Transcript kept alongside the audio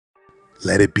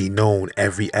Let it be known,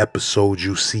 every episode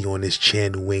you see on this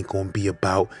channel ain't gonna be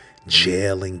about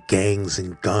jail and gangs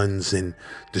and guns and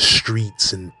the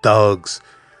streets and thugs.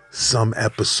 Some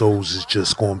episodes is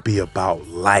just gonna be about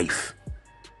life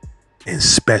and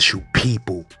special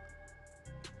people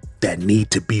that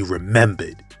need to be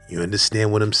remembered. You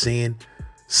understand what I'm saying?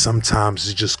 Sometimes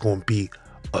it's just gonna be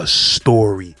a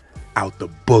story out the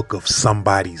book of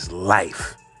somebody's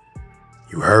life.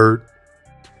 You heard?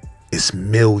 It's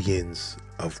millions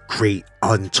of great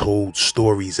untold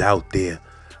stories out there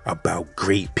about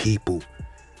great people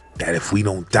that if we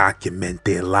don't document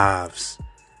their lives,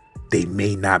 they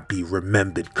may not be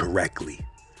remembered correctly.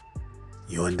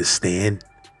 You understand?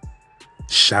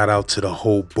 Shout out to the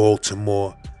whole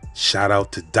Baltimore. Shout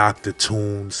out to Dr.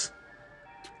 Toonz.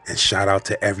 And shout out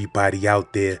to everybody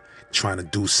out there trying to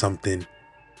do something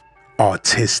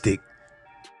artistic.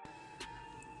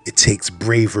 It takes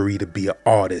bravery to be an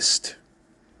artist.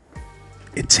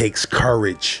 It takes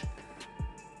courage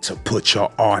to put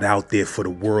your art out there for the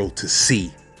world to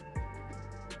see.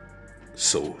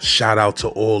 So shout out to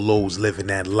all those living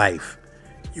that life.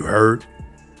 You heard?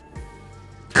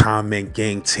 Comment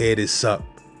gang, tear this up.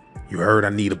 You heard? I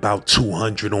need about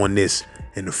 200 on this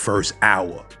in the first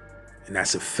hour. And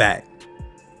that's a fact.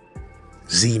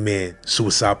 Z-Man,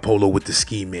 Suicide Polo with the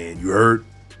Ski Man. You heard?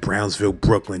 Brownsville,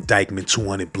 Brooklyn, Dykeman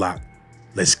 200 block.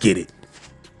 Let's get it.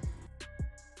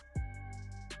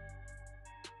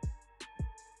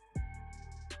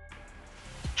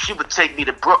 She would take me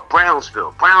to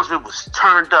Brownsville. Brownsville was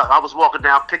turned up. I was walking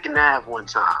down Pickens Ave one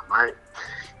time, right?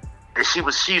 And she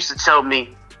used to tell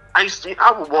me, I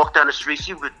would walk down the street.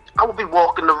 I would be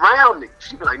walking around niggas.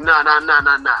 She'd be like, nah.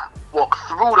 Walk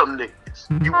through them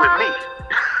niggas. You with me?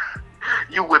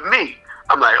 You with me?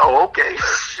 I'm like, oh, okay,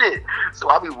 shit. So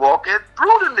I'll be walking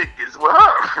through the niggas with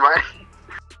her, right?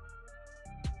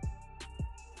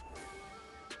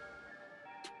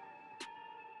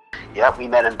 Yep, we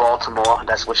met in Baltimore.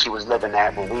 That's where she was living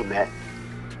at when we met.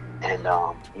 And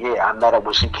yeah, I met her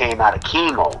when she came out of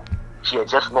chemo. She had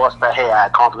just lost her hair. I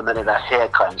complimented her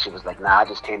haircut, and she was like, nah, I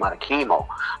just came out of chemo.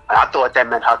 And I thought that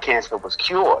meant her cancer was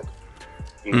cured.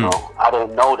 You know, I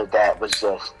didn't know that was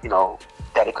just,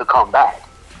 that it could come back.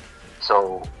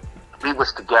 So we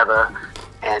was together,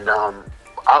 and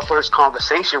our first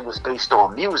conversation was based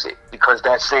on music, because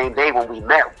that same day when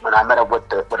I met her with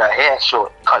her hair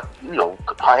short cut,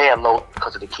 her hair low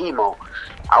because of the chemo,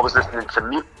 I was listening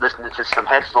to some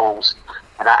headphones,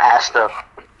 and I asked her,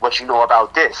 what you know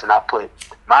about this? And I put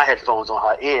my headphones on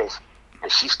her ears,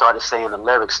 and she started saying the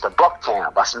lyrics to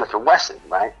Bucktown by Smith & Wesson,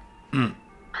 right? Then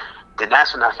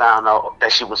that's when I found out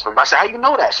that she was from, I said, how you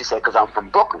know that? She said, because I'm from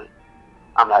Brooklyn.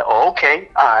 I'm like, oh, okay,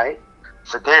 all right.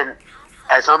 So then,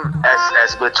 as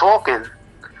we're talking,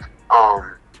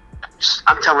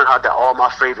 I'm telling her that all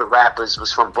my favorite rappers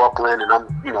was from Brooklyn, and I'm,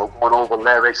 going over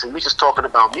lyrics, and we just talking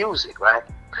about music, right?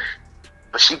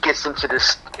 But she gets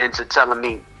into telling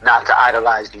me not to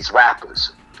idolize these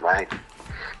rappers, right?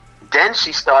 Then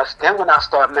when I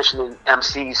start mentioning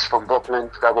MCs from Brooklyn,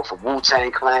 that were from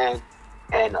Wu-Tang Clan,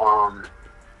 and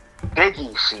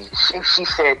Biggie, she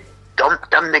said,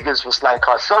 them niggas was like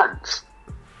her sons.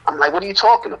 I'm like, what are you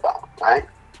talking about, right?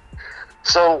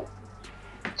 So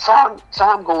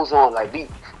time goes on. Like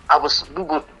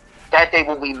that day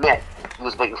when we met, we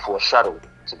was waiting for a shuttle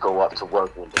to go up to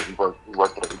work. One day we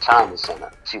worked at a retirement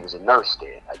center. She was a nurse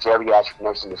there, a geriatric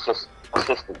nursing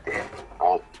assistant there,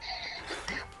 right?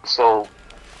 So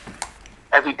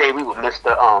every day we would miss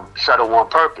the shuttle on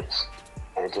purpose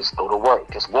and just go to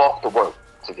work, just walk to work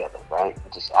together, right?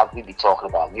 We'd be talking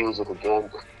about music again.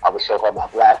 I would show her my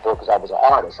black book because I was an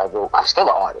artist. I'm still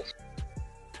an artist.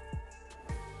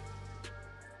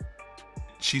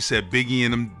 She said Biggie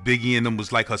and them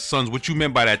was like her sons. What you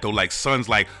meant by that though? Like sons,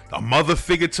 like a mother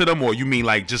figure to them, or you mean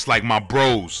like just like my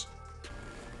bros?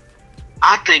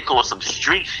 I think on some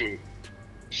street shit,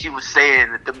 she was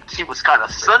saying that she was kind of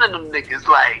sunning them niggas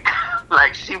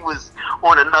like she was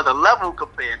on another level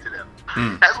compared to them.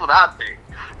 That's what I think.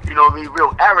 You know what I mean?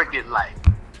 Real arrogant like.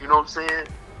 You know what I'm saying?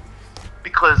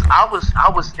 Because I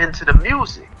was into the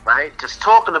music, right? Just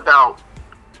talking about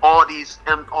all these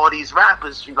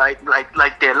rappers,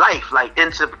 like their life, like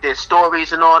into their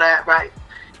stories and all that, right?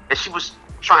 And she was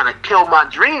trying to kill my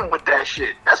dream with that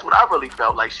shit. That's what I really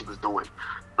felt like she was doing.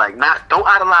 Like, don't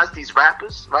idolize these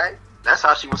rappers, right? That's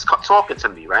how she was talking to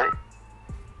me, right?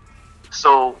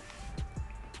 So,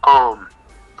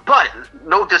 but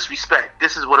no disrespect.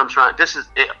 This is what I'm trying. This is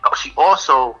it. She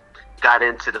also got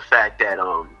into the fact that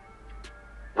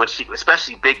when she,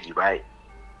 especially Biggie, right?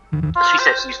 She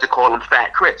said she used to call him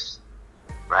Fat Chris,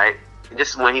 right? And this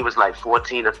is when he was like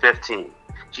 14 or 15.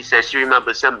 She said she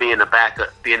remembers him being in the back of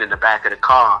the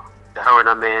car that her and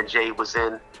her man Jay was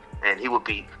in, and he would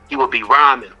be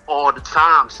rhyming all the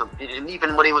time. And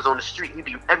even when he was on the street,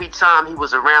 every time he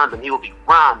was around him, he would be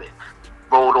rhyming.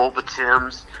 Rolled over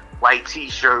Tim's, white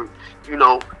T-shirt,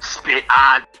 spit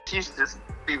on. She used to just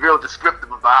be real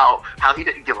descriptive about how he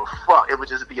didn't give a fuck. It would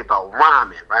just be about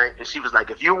rhyming, right? And she was like,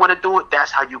 if you want to do it,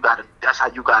 that's how you gotta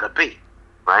be,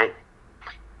 right?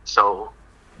 So,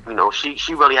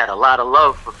 she really had a lot of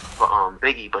love for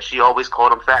Biggie, but she always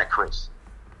called him Fat Chris.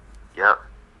 Yep.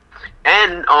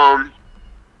 And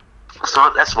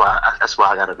so that's why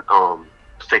I gotta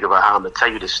figure out how I'm gonna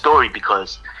tell you this story,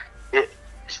 because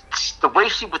the way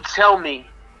she would tell me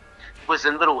was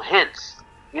in little hints.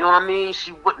 You know what I mean?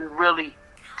 She wouldn't really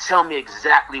tell me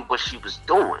exactly what she was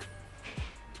doing.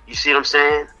 You see what I'm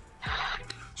saying?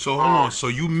 So hold on. So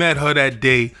you met her that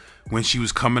day when she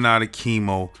was coming out of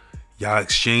chemo. Y'all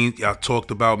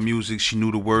talked about music. She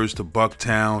knew the words to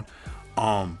Bucktown.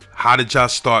 How did y'all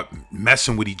start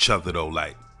messing with each other though?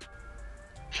 Like,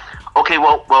 okay,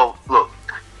 well, look,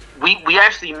 we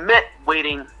actually met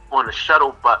waiting on a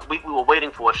shuttle bus. We were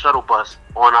waiting for a shuttle bus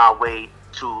on our way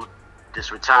to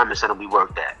this retirement center we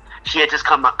worked at. She had just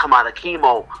come out of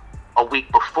chemo a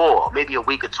week before, maybe a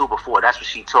week or two before. That's what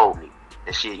she told me.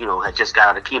 And she, had just got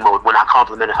out of chemo when I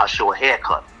complimented her short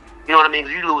haircut. You know what I mean?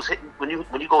 You lose when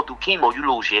you go through chemo, you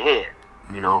lose your hair.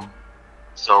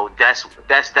 So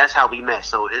that's how we met.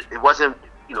 So it wasn't,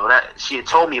 that she had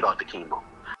told me about the chemo.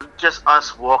 Just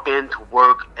us walking to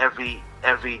work every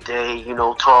day,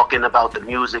 talking about the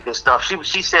music and stuff.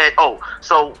 She said,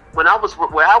 so where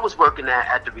I was working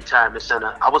at the retirement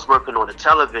center, I was working on a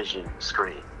television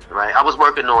screen, right? I was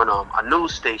working on a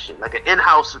news station, like an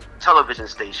in-house television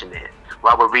station there,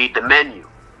 where I would read the menu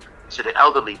to the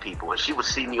elderly people, and she would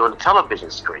see me on the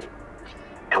television screen.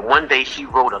 And one day she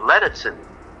wrote a letter to me,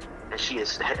 and she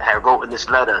had wrote in this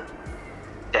letter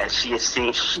that she had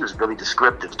seen. She was really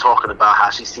descriptive, talking about how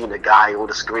she seen a guy on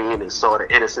the screen and saw the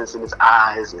innocence in his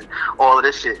eyes and all of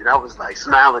this shit. And I was like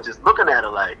smiling, just looking at her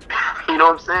like, you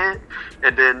know what I'm saying?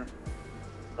 And then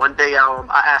one day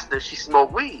I asked her if she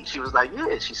smoked weed. She was like,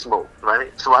 yeah, she smoked,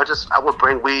 right? So I would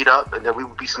bring weed up, and then we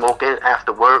would be smoking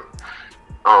after work.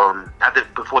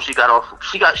 Before she got off,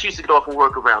 she used to get off from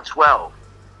work around 12,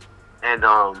 and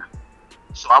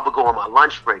so I would go on my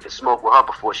lunch break and smoke with her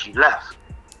before she left,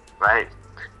 right?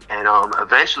 And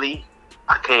eventually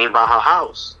I came by her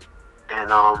house, and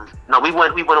no, we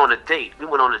went on a date. We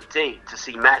went on a date to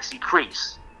see Maxi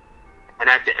Priest, and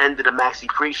at the end of the Maxi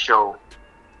Priest show,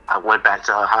 I went back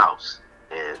to her house,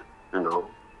 and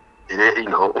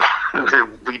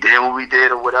we did what we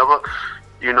did or whatever,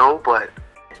 but.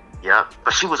 Yeah,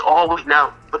 but she was always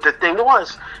but the thing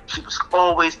was, she was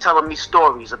always telling me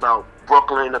stories about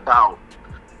Brooklyn, about,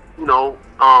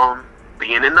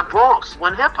 being in the Bronx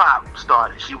when hip hop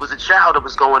started. She was a child that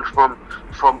was going from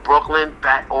Brooklyn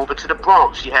back over to the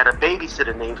Bronx. She had a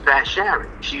babysitter named Fat Sharon.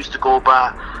 She used to go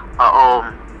by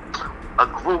a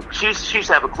group. She used to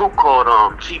have a group called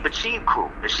Chiba Cheeb Crew,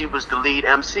 and she was the lead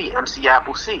MC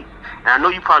Appleseed. And I know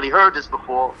you probably heard this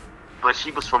before. But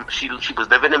she was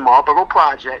living in Marlboro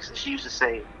Projects, and she used to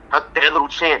say their little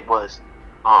chant was,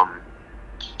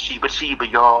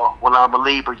 Chiba, y'all. Well, I'm a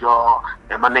Libra, y'all,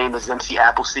 and my name is MC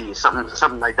Appleseed,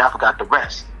 something like that. I forgot the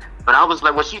rest. But I was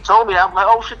like, when she told me that, I'm like,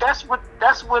 oh shit, that's what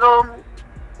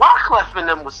Wyclef and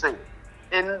them was singing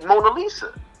in Mona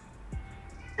Lisa.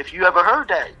 If you ever heard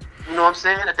that, you know what I'm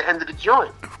saying, at the end of the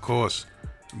joint. Of course,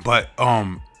 but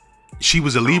she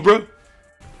was a Libra.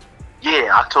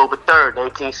 Yeah, October 3rd,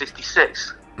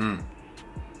 1966.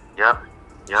 Yep.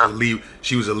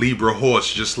 She was a Libra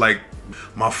horse, just like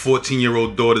my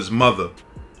 14-year-old daughter's mother.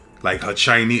 Like her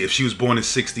Chinese, if she was born in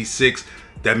 66,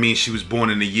 that means she was born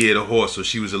in the year of the horse. So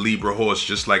she was a Libra horse,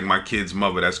 just like my kid's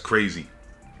mother. That's crazy.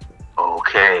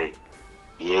 Okay.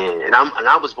 Yeah, and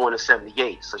I was born in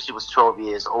 78, so she was 12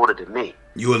 years older than me.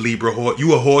 You a Libra horse?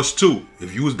 You a horse too?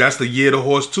 That's the year of the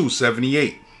horse too,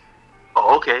 78.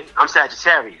 Oh, okay. I'm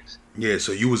Sagittarius. Yeah,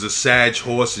 so you was a Sag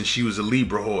horse and she was a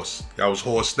Libra horse. I was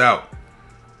horsed out.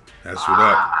 That's what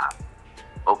up.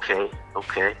 Okay.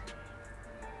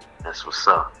 That's what's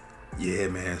up. Yeah,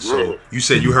 man. So you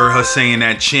said you heard her saying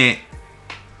that chant,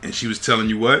 and she was telling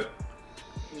you what?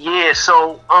 Yeah.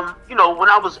 So when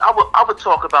I would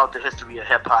talk about the history of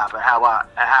hip hop and how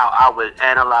I would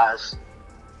analyze,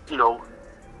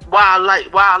 why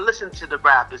I listened to the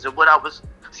rappers and what I was.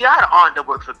 See, I had an aunt that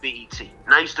worked for BET,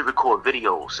 and I used to record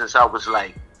videos since I was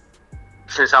like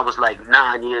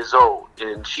 9 years old,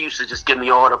 and she used to just give me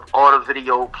all the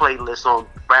video playlists on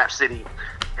Rap City,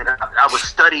 and I would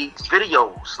study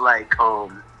videos like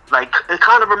like, it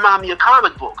kind of remind me of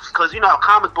comic books, because you know how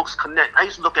comic books connect. I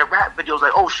used to look at rap videos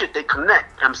like, oh shit, they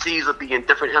connect. MCs will be in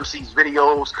different MCs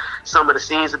videos. Some of the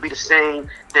scenes will be the same.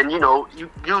 Then you know, you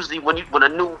usually when a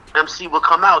new MC would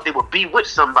come out, they would be with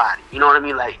somebody. You know what I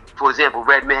mean? Like, for example,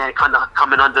 Redman kind of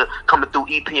coming through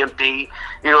EPMD.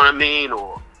 You know what I mean?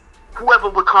 Or whoever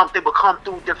would come, they would come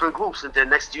through different groups, and then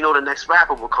next, you know, the next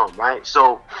rapper will come, right?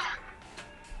 So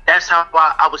that's how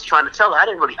I was trying to tell her. I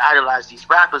didn't really idolize these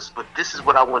rappers, but this is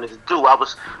what I wanted to do. I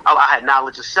had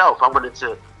knowledge of self. I wanted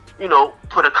to, you know,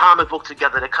 put a comic book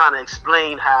together to kind of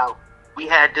explain how we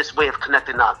had this way of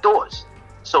connecting our thoughts.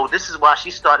 So this is why she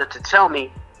started to tell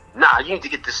me, nah, you need to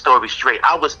get this story straight.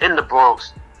 I was in the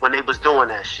Bronx when they was doing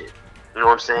that shit. You know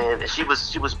what I'm saying? And she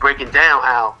was breaking down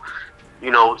how,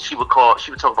 you know, she would talk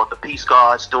about the peace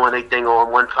guards doing their thing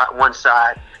on one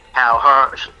side,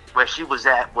 how where she was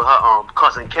at with her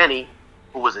cousin Kenny,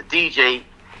 who was a DJ,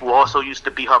 who also used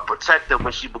to be her protector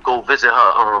when she would go visit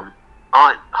her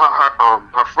aunt,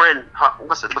 her friend, her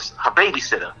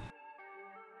babysitter.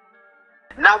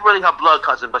 Not really her blood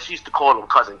cousin, but she used to call him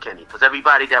Cousin Kenny, because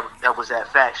everybody that was at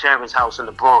Fat Sharon's house in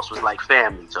the Bronx was like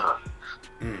family to her.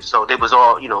 So they was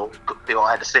all, you know, they all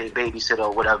had the same babysitter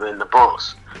or whatever in the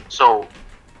Bronx. So,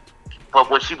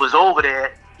 but when she was over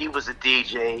there, he was a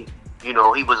DJ. You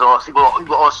know, he would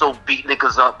also beat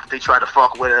niggas up if they tried to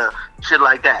fuck with her, shit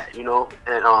like that. You know,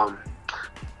 and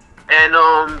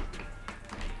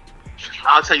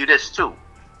I'll tell you this too.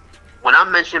 When I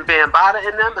mentioned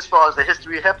Bambaataa in them, as far as the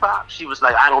history of hip hop, she was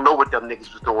like, I don't know what them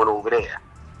niggas was doing over there,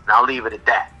 and I'll leave it at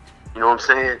that. You know what I'm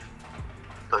saying?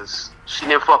 Because she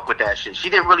didn't fuck with that shit. She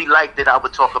didn't really like that I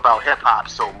would talk about hip hop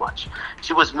so much.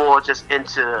 She was more just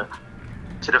into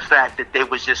the fact that they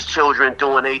was just children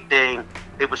doing their thing.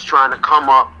 They was trying to come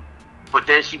up. But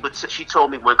then she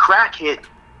told me when crack hit,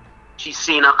 she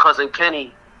seen her cousin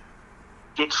Kenny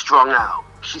get strung out.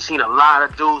 She seen a lot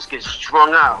of dudes get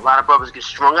strung out. A lot of brothers get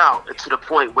strung out, to the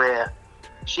point where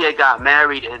she had got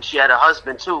married and she had a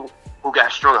husband too who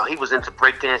got strung out. He was into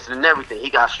breakdancing and everything. He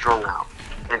got strung out.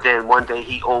 And then one day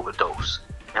he overdosed.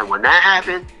 And when that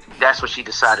happened, that's when she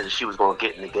decided that she was going to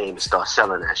get in the game and start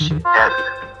selling that shit heavy.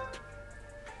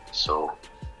 So,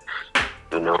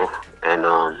 you know,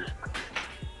 and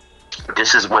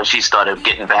this is when she started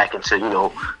getting back into, you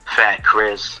know, Fat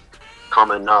Chris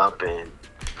coming up, and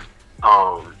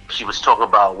she was talking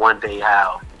about one day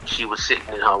how she was sitting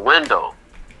in her window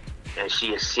and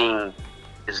she had seen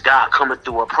this guy coming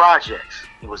through her projects.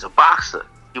 He was a boxer.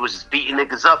 He was just beating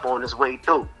niggas up on his way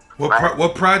through.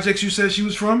 What projects you said she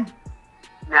was from?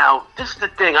 Now, this is the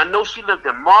thing. I know she lived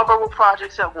in Marlboro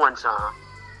Projects at one time.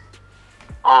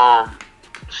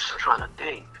 Just trying to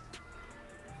think.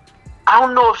 I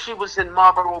don't know if she was in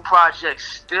Marlboro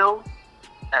Projects still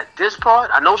at this part.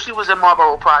 I know she was in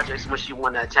Marlboro Projects when she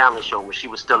won that talent show, when she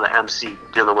was still an MC,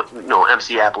 dealing with, you know,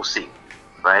 MC Appleseed,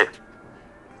 right?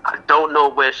 I don't know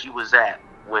where she was at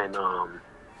when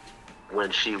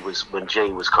Jay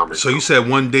was coming. So you said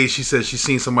one day she said she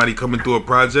seen somebody coming through a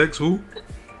projects. Who?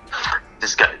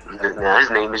 This guy. Now his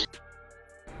name is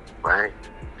right.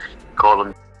 Call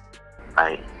him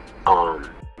right.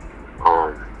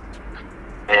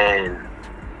 And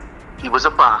he was a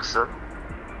boxer,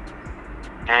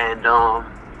 and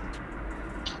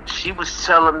she was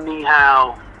telling me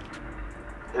how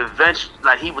eventually,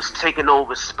 like, he was taking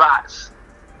over spots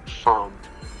from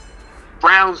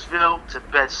Brownsville to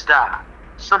Bed-Stuy.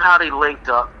 Somehow they linked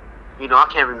up. You know, I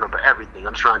can't remember everything.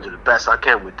 I'm trying to do the best I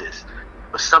can with this.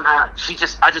 But somehow,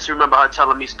 I just remember her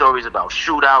telling me stories about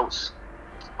shootouts,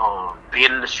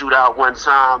 being in the shootout one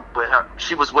time, but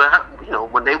she was with her, you know,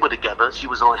 when they were together, she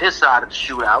was on his side of the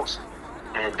shootouts,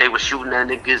 and they were shooting at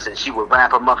niggas, and she would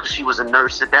wrap them up. She was a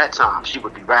nurse at that time. She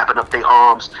would be wrapping up their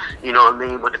arms, you know what I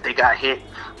mean? But if they got hit,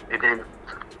 and then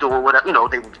doing whatever, you know,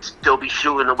 they would still be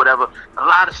shooting or whatever. A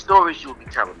lot of stories she would be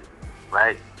telling me,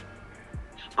 right?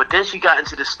 But then she got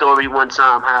into the story one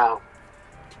time how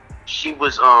she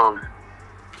was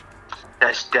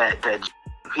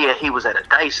he was at a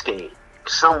dice game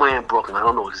somewhere in Brooklyn. I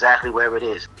don't know exactly where it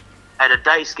is. At a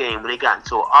dice game when they got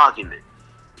into an argument,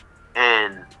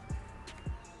 and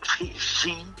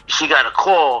she got a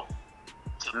call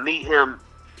to meet him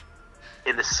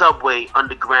in the subway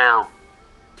underground,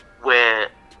 where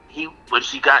when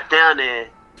she got down there,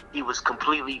 he was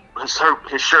completely,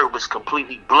 his shirt was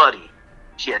completely bloody.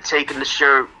 She had taken the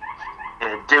shirt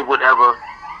and did whatever,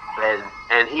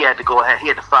 and he had to go ahead. He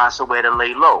had to find somewhere to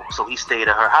lay low, so he stayed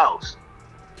at her house.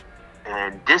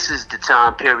 And this is the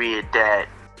time period that.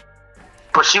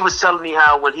 But she was telling me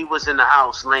how when he was in the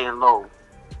house laying low,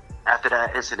 after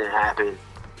that incident happened,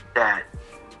 that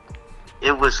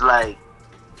it was like,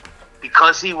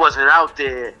 because he wasn't out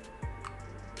there,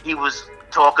 he was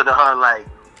talking to her like,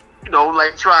 you know,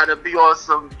 like trying to be on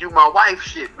some "you my wife"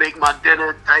 shit, make my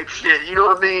dinner type shit. You know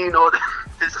what I mean? Or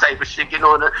this type of shit, getting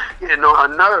on her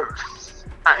nerves.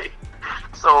 Right.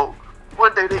 So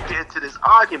one day they get into this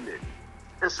argument,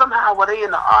 and somehow while they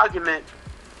in the argument,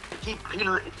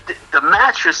 the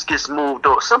mattress gets moved,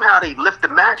 or somehow they lift the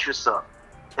mattress up,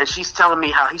 and she's telling me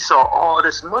how he saw all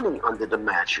this money under the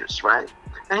mattress, right?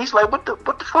 And he's like, what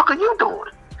the fuck are you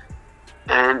doing?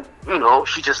 And you know,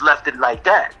 she just left it like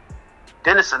that.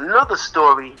 Then it's another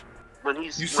story when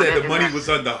he's. You said the money was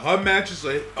under her mattress,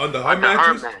 or under her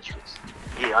mattress? Her mattress.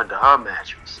 Yeah, under her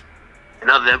mattress. And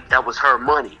that was her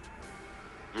money.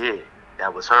 Yeah,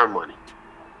 that was her money.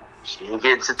 She didn't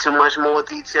get into too much more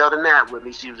detail than that with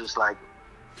me. She was just like,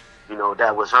 you know,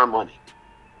 that was her money.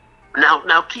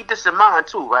 Now keep this in mind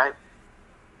too, right?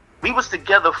 We was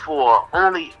together for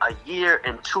only a year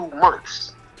and 2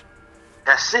 months.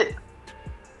 That's it.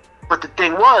 But the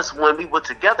thing was, when we were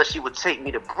together, she would take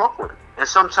me to Brooklyn. And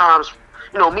sometimes,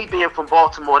 you know, me being from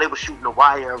Baltimore, they were shooting The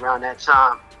Wire around that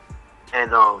time.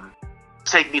 And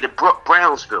take me to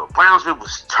Brownsville. Brownsville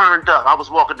was turned up. I was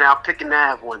walking down Picking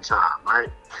Ave one time, right?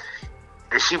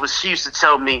 And she used to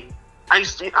tell me, I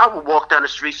would walk down the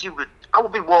street, I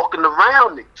would be walking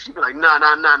around niggas. She'd be like, nah.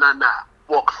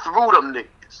 Walk through them niggas.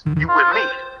 You with me?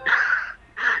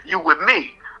 You with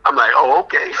me? I'm like, oh,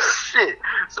 okay, shit.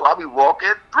 So I be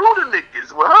walking through the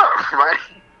niggas with her, right?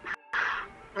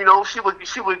 You know,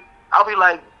 I'll be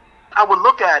like, I would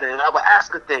look at her and I would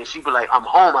ask her things. She'd be like, I'm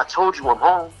home. I told you I'm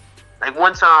home. Like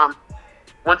one time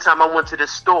I went to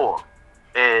this store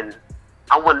and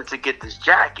I wanted to get this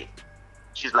jacket.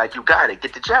 She's like, you got it,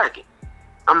 get the jacket.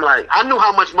 I'm like, I knew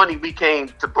how much money we came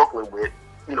to Brooklyn with,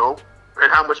 you know,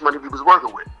 and how much money we was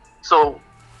working with. So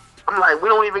I'm like, we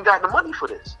don't even got the money for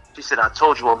this. She said, I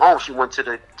told you I'm home. She went to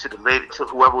the lady, to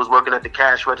whoever was working at the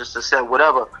cash register, said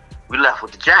whatever. We left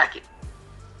with the jacket.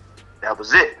 That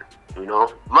was it. You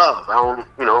know, love. I don't,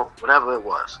 you know, whatever it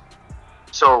was.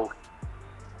 So,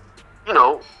 you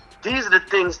know, these are the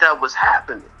things that was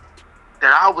happening.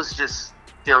 That I was just,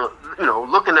 you know,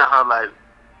 looking at her like,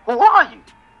 who are you?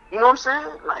 You know what I'm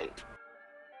saying? Like,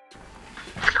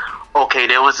 okay,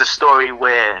 there was a story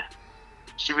where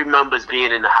she remembers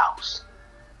being in the house.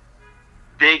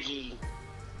 Biggie,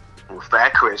 and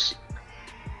Fat Chris,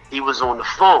 he was on the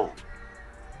phone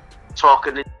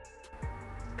talking to,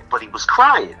 but he was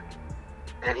crying.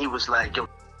 And he was like, yo,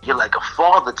 you're like a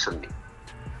father to me.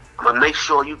 I'm gonna make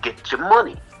sure you get your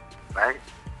money, right?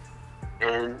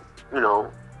 And, you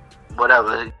know,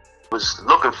 whatever, he was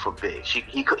looking for Big.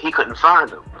 He couldn't find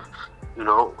him, you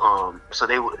know. So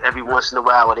they would, every once in a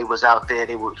while when they was out there,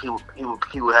 he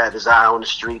would have his eye on the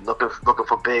street looking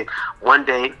for Big. One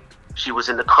day, she was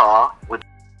in the car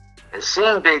and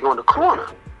seen Big on the corner.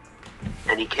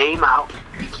 And he came out,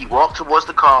 he walked towards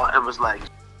the car and was like,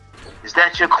 is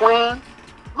that your queen?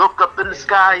 Look up in the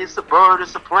sky, it's a bird,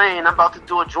 it's a plane. I'm about to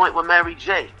do a joint with Mary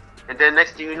J. And then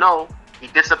next thing you know, he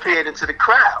disappeared into the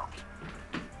crowd.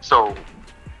 So,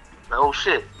 oh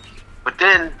shit. But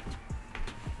then,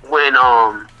 when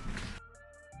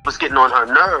was getting on her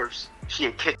nerves, she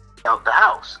had kicked out the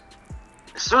house.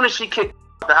 As soon as she kicked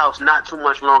out the house, not too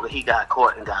much longer, he got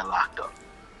caught and got locked up.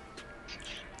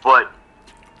 But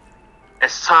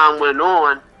as time went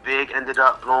on, Big ended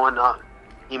up blowing up.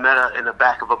 He met her in the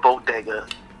back of a bodega,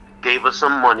 gave her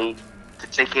some money to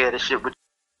take care of the shit with,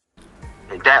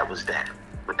 and that was that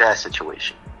with that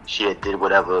situation. She had did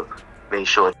whatever, made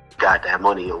sure he got that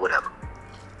money or whatever.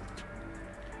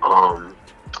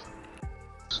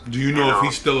 Do you know if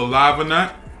he's still alive or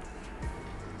not?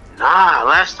 Nah,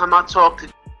 last time I talked to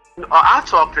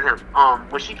him.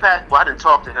 When she passed, well, I didn't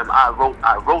talk to him. I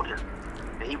wrote him,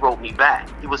 and he wrote me back.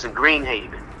 He was in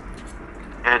Greenhaven,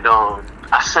 and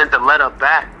I sent a letter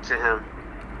back to him,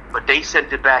 but they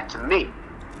sent it back to me.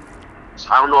 So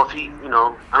I don't know if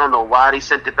I don't know why they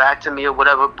sent it back to me or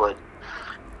whatever, but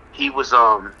he was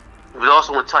also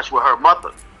in touch with her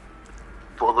mother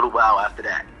for a little while after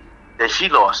that. Then she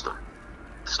lost him.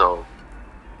 So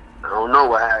I don't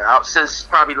know. Out since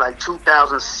probably like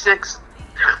 2006.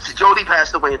 JODI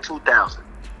passed away in 2000.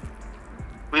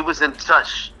 We was in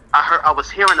touch. I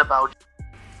was hearing about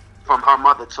from her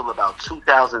mother till about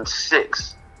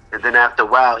 2006, and then after a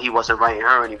while, he wasn't writing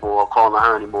her anymore or calling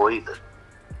her anymore either.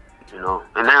 You know,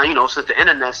 and now, you know, since the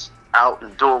internet's out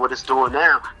and doing what it's doing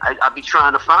now, I be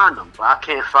trying to find them, but I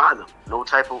can't find them. No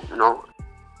type of, you know,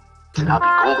 and I'll be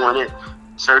Googling it,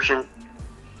 searching.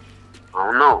 I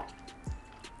don't know.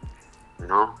 You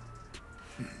know,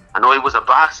 I know he was a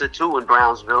boxer too in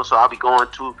Brownsville, so I'll be going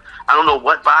to, I don't know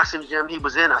what boxing gym he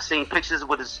was in. I seen pictures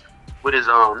with his you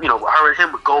know, her and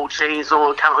him with gold chains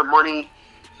on, counting money.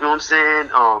 You know what I'm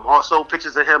saying? Also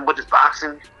pictures of him with his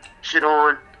boxing shit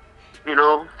on. You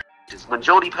know, just when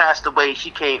Jody passed away,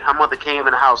 her mother came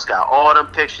in the house, got all them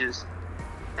pictures,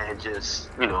 and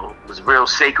just, you know, was real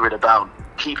sacred about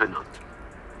keeping them.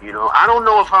 You know, I don't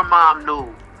know if her mom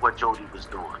knew what Jody was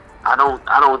doing. I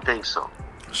don't think so.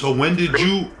 So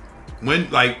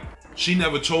like, she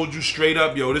never told you straight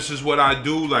up, yo, this is what I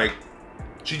do? Like,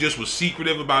 she just was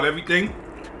secretive about everything?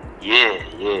 Yeah.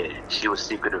 She was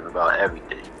secretive about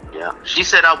everything. Yeah. She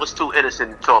said I was too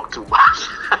innocent and talk too much.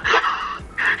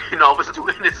 You know, I was too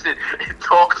innocent and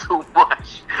talk too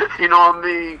much. You know what I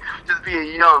mean? Just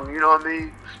being young, you know what I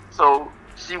mean? So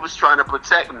she was trying to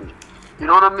protect me. You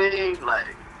know what I mean?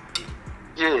 Like,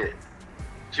 yeah.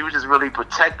 She was just really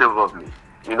protective of me.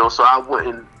 You know, so I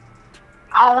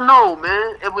don't know,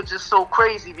 man. It was just so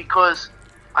crazy because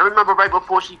I remember right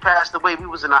before she passed away, we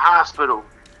was in the hospital.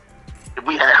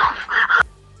 We had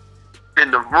in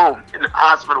the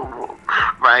hospital room,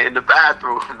 right? In the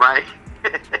bathroom, right?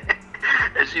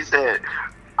 And she said,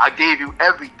 I gave you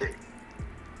everything.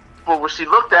 But when she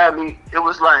looked at me, it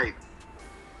was like,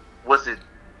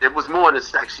 it was more than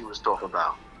sex she was talking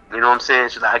about. You know what I'm saying?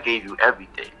 She's like, I gave you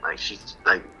everything. Like, she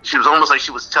was almost like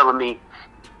she was telling me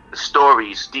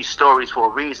these stories for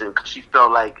a reason, because she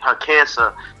felt like her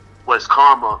cancer was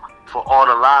karma for all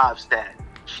the lives that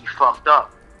she fucked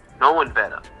up, knowing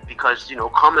better. Because, you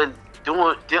know,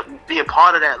 being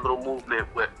part of that little movement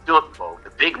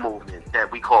the big movement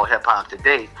that we call hip hop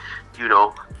today, you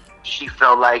know, she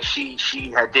felt like she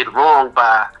had did wrong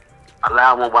by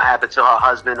allowing what happened to her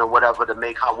husband or whatever to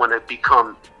make her want to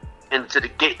become into the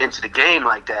game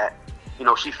like that. You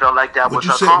know, she felt like that was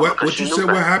her karma. What you said?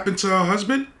 What happened to her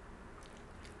husband?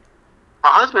 Her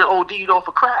husband OD'd off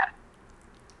of crack.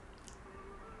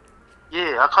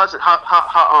 Yeah, her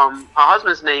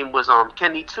husband's name was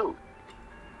Kenny too.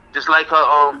 Just like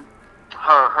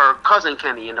her cousin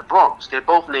Kenny in the Bronx.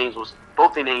 Both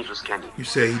their names was Kenny. You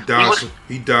say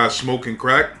he died smoking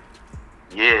crack?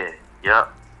 Yeah,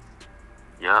 yep.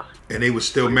 And they were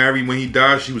still married when he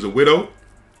died? She was a widow?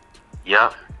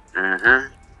 Yep.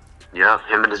 Yep.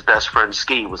 Him and his best friend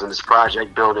Ski was in this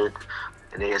project building,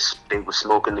 and they were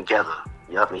smoking together.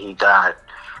 Yep, and he died.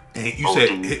 And you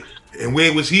said, and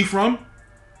where was he from?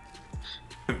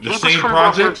 The same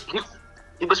project?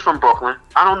 He was from Brooklyn.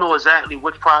 I don't know exactly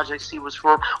which projects he was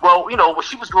from. Well, you know, when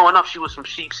she was growing up, she was from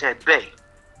Sheepshead Bay.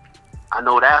 I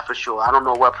know that for sure. I don't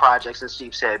know what projects in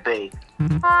Sheepshead Bay,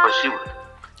 but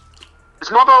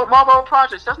it's Marlboro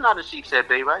Projects. That's not in Sheepshead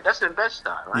Bay, right? That's in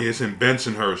Bed-Stuy, right? Yeah, it's in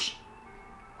Bensonhurst.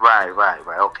 Right.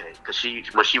 Okay. Because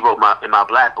when she wrote in my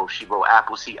black book, she wrote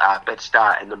Appleseed,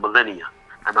 Bed-Stuy, and the Millennia.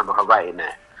 I remember her writing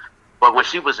that. But when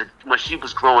she was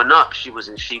growing up, she was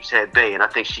in Sheepshead Bay, and I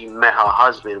think she met her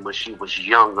husband when she was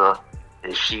younger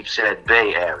in Sheepshead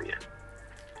Bay area.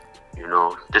 You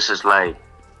know, this is like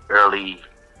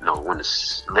when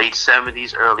it's late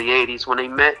 70s, early 80s when they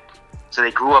met. So they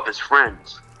grew up as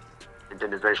friends, and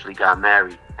then eventually got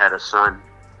married, had a son.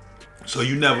 So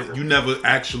you never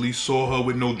actually saw her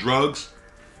with no drugs?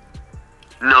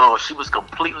 No, she was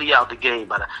completely out the game.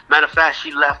 Matter of fact,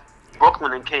 she left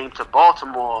Brooklyn and came to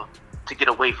Baltimore to get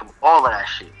away from all of that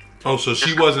shit. Oh, so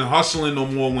she wasn't hustling no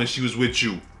more when she was with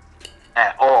you?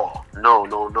 At all. No.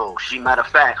 Matter of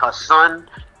fact, her son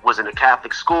was in a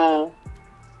Catholic school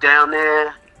down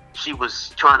there. She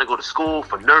was trying to go to school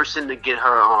for nursing to get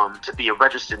her to be a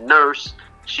registered nurse.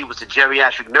 She was a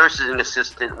geriatric nursing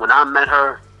assistant when I met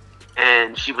her,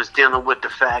 and she was dealing with the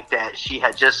fact that she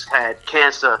had just had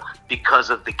cancer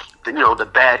because of the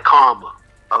bad karma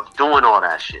of doing all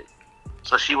that shit.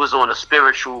 So she was on a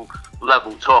spiritual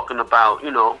level talking about,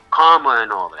 karma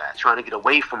and all of that, trying to get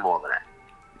away from all of that.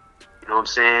 You know what I'm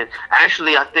saying?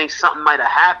 Actually, I think something might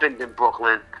have happened in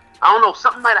Brooklyn. I don't know,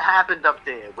 something might have happened up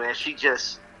there where she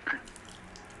just,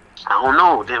 I don't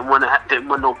know, didn't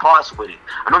want no parts with it.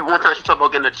 I remember one time she talked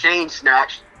about getting a chain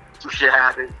snatched. Some shit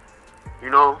happened. I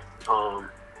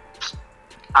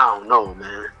don't know,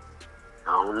 man.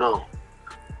 I don't know.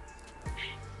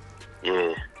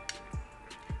 Yeah.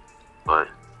 But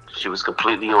she was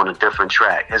completely on a different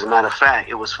track. As a matter of fact,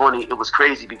 it was funny. It was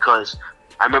crazy because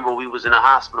I remember we was in the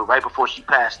hospital right before she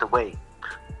passed away.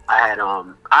 I had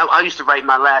I used to write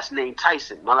my last name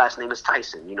Tyson. My last name is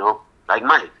Tyson, like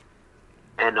Mike.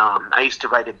 And I used to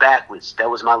write it backwards.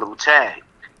 That was my little tag.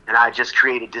 And I just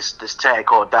created this tag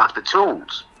called Doc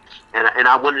Toonz. And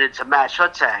I wanted it to match her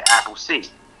tag, Apple C.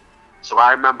 So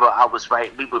I remember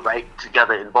we would write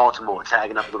together in Baltimore,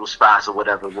 tagging up little spots or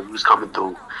whatever when we was coming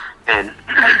through. And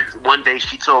one day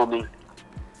she told me,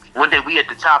 we at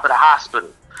the top of the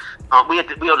hospital. We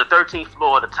on the 13th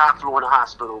floor, the top floor in the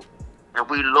hospital, and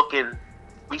we looking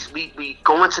we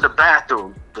go into the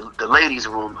bathroom, the ladies'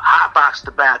 room, hotbox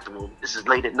the bathroom. This is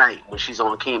late at night when she's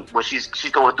on chemo, when she's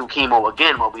going through chemo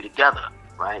again while we together,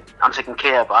 right? I'm taking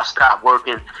care of her. I stopped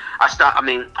working. I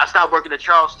stopped working at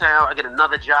Charlestown. I get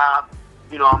another job.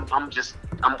 You know,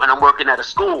 I'm working at a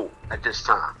school at this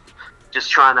time,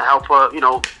 just trying to help her, you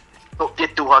know,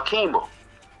 get through her chemo.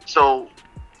 So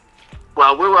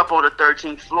while we were up on the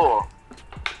 13th floor,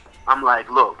 I'm like,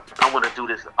 look, I want to do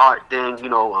this art thing. You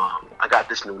know, I got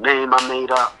this new name I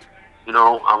made up. You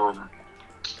know,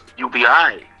 you be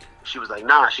alright. She was like,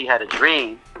 nah. She had a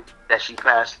dream that she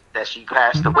passed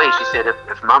away. She said,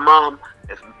 if my mom,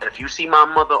 if you see my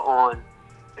mother on,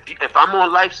 if I'm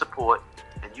on life support,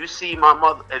 and you see my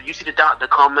mother, if you see the doctor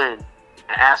come in and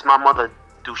ask my mother,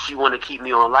 do she want to keep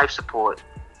me on life support,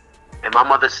 and my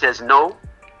mother says no,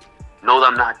 know that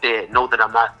I'm not dead. Know that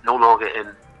I'm no longer in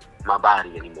my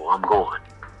body anymore. I'm gone.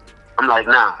 I'm like,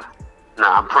 nah,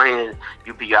 I'm praying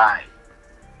you be alright.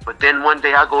 But then one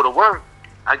day I go to work,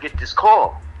 I get this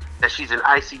call that she's in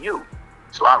ICU.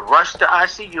 So I rush to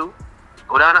ICU,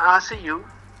 go down to ICU,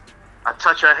 I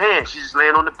touch her hand, she's just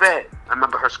laying on the bed. I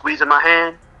remember her squeezing my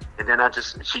hand, and then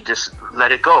she just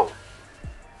let it go.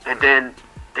 And then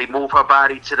they move her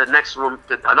body to the next room,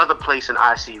 another place in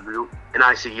ICU,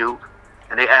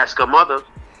 and they ask her mother,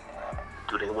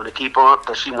 do they want to keep her?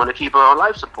 Does she want to keep her on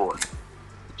life support?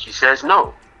 She says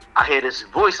no. I hear this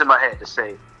voice in my head to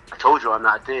say, I told you I'm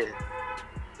not dead.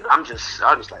 And I'm just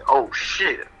like, oh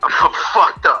shit, I'm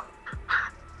fucked up.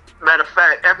 Matter of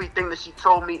fact, everything that she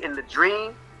told me in the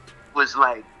dream was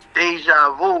like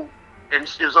deja vu, and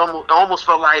it was almost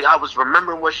felt like I was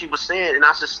remembering what she was saying, and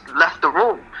I just left the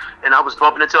room, and I was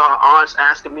bumping into her aunts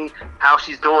asking me how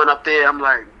she's doing up there. I'm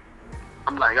like,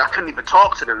 I couldn't even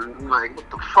talk to them. I'm like, what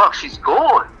the fuck? She's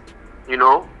gone, you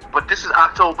know? But this is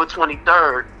October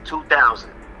 23rd, 2000.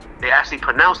 They actually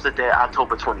pronounced it there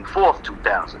October 24th,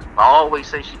 2000. I always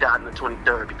say she died on the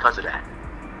 23rd because of that,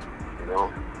 you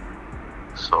know?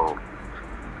 So,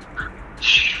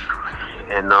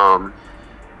 and,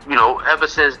 you know, ever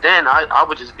since then, I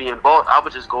would just I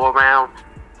would just go around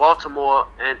Baltimore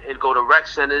and go to rec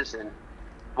centers, and,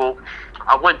 well,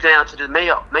 I went down to the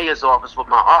mayor's office with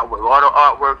my artwork, all the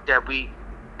artwork that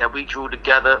we drew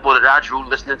together, well, that I drew,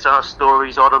 listening to her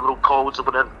stories, all the little codes or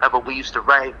whatever we used to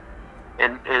write,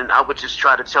 and I would just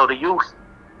try to tell the youth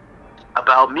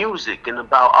about music and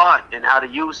about art and how to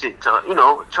use it to, you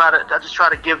know, I just try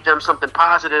to give them something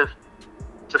positive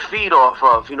to feed off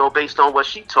of, you know, based on what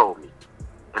she told me.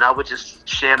 And I would just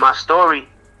share my story,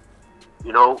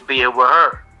 you know, being with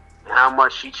her, and how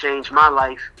much she changed my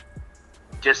life,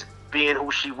 just being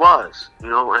who she was, you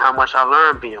know, and how much I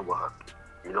learned being with her,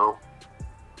 you know.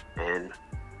 And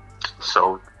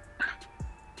so,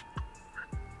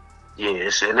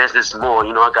 yes, and there's more,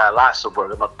 you know. I got lots of work.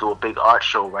 I'm about to do a big art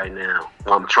show right now.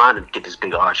 Well, I'm trying to get this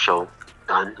big art show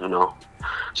done, you know.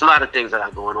 It's a lot of things that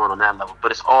are going on that level,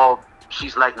 but it's all,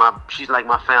 she's like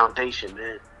my foundation,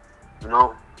 man, you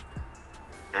know.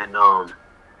 And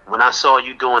when I saw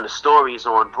you doing the stories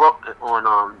on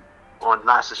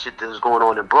lots of shit that was going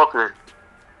on in Brooklyn,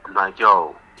 I'm like,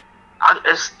 yo,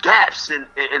 it's gaps in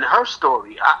her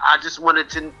story. I just wanted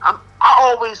to, I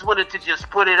always wanted to just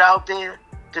put it out there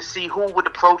to see who would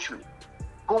approach me,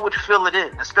 who would fill it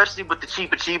in, especially with the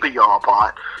Chiba y'all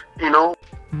part, you know.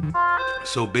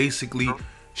 So basically,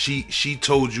 she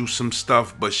told you some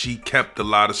stuff, but she kept a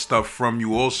lot of stuff from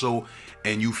you also,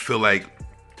 and you feel like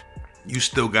you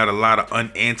still got a lot of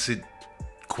unanswered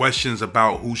questions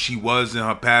about who she was in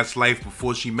her past life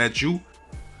before she met you.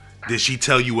 Did she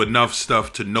tell you enough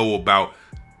stuff to know about,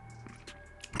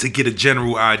 to get a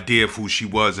general idea of who she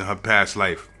was in her past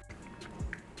life?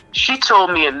 She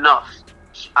told me enough.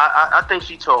 I think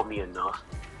she told me enough,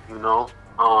 you know,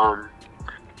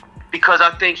 because I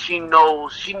think she knew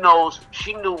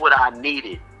what I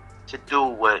needed to do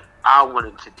what I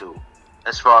wanted to do,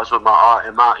 as far as with my art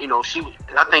and my, you know,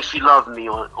 I think she loved me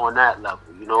on that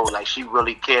level, you know, like she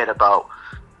really cared about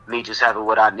me just having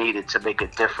what I needed to make a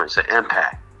difference, an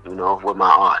impact, you know, with my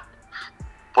art.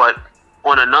 But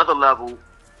on another level,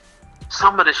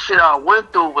 some of the shit I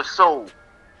went through was so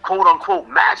quote unquote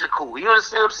magical. You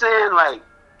understand what I'm saying? Like,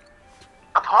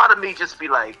 a part of me just be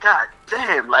like, God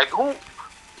damn, like who?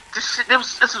 This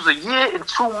was a year and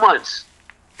 2 months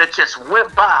that just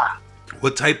went by.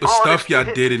 What type of stuff y'all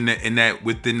did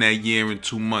within that year and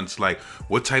 2 months? Like,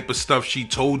 what type of stuff she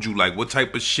told you? Like, what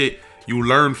type of shit you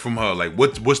learned from her? Like,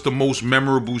 what's the most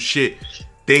memorable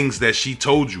things that she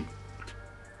told you?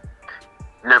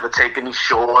 Never take any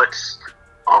shorts.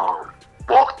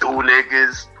 Walk through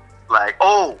niggas. Like,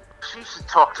 oh, she used to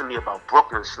talk to me about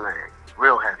Brooklyn slang,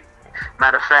 real heavy.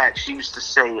 Matter of fact, she used to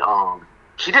say,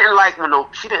 she didn't like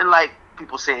she didn't like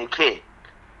people saying kid.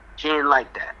 She didn't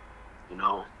like that, you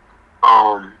know.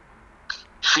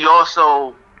 She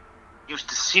also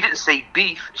she didn't say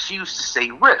beef, she used to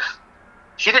say riff.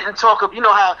 She didn't talk of, you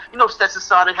know how, Stetson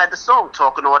Sonic had the song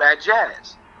Talking All That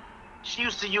Jazz. She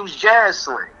used to use jazz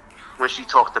slang when she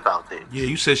talked about things. Yeah,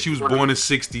 you said she was born in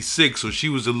 '66, so she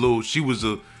was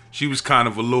kind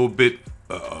of a little bit,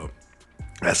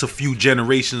 that's a few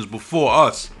generations before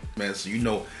us. Man,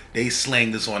 so they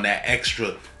slanged us on that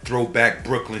extra throwback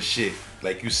Brooklyn shit.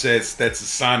 Like you said, Stetson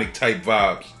Sonic type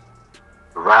vibes.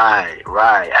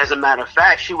 Right. As a matter of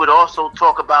fact, she would also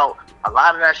talk about a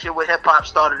lot of that shit where hip hop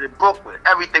started in Brooklyn.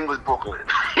 Everything was Brooklyn.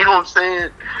 You know what I'm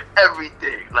saying?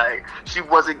 Everything. Like, she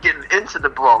wasn't getting into the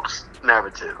Bronx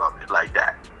narrative of it like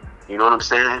that. You know what I'm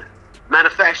saying? Matter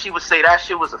of fact, she would say that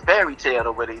shit was a fairy tale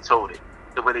the way they told it.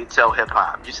 The way they tell hip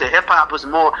hop. She said hip hop was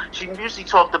more, she usually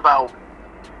talked about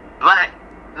black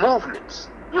movements.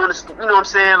 You understand? You know what I'm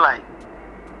saying? Like,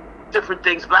 different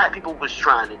things black people was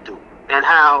trying to do. And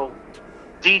how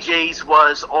DJs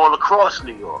was all across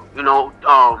New York. You know,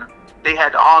 they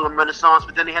had the Harlem Renaissance,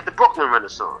 but then they had the Brooklyn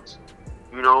Renaissance.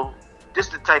 You know, this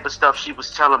is the type of stuff she was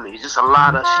telling me. Just she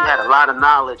had a lot of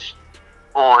knowledge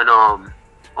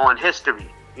on history,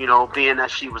 you know, being that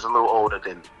she was a little older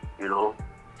than me, you know.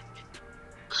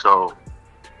 So,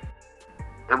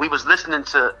 and we was listening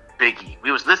to Biggie.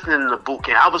 We was listening to Boot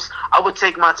Camp. I would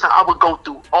take my time. I would go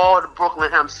through all the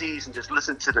Brooklyn MCs and just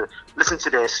listen to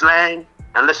their slang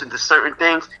and listen to certain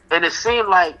things. And it seemed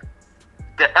like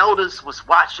the elders was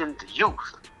watching the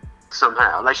youth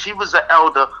somehow. Like, she was an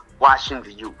elder watching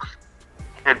the youth.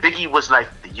 And Biggie was like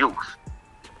the youth,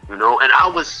 you know. And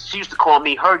she used to call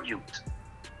me her youth,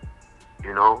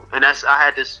 you know. And I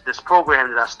had this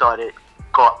program that I started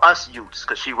called Us Youths,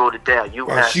 because she wrote it down.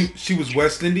 She was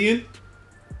West Indian?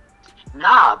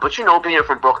 Nah, but you know, being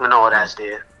from Brooklyn, all that's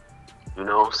there. You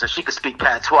know, so she could speak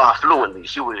patois fluently.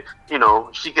 She would, you know,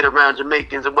 she get around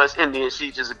Jamaicans and West Indians,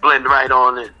 she just blend right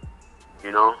on in,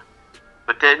 you know.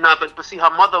 But see, her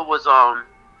mother was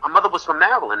from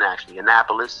Maryland, actually,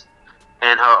 Annapolis,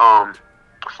 and her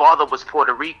father was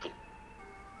Puerto Rican.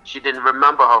 She didn't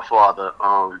remember her father.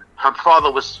 Her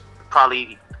father was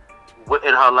probably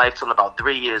in her life till about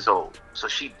 3 years old, so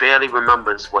she barely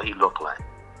remembers what he looked like.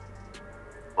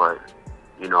 But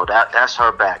you know, that's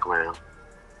her background.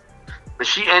 But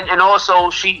she and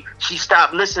also she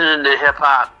stopped listening to hip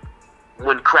hop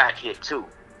when crack hit too.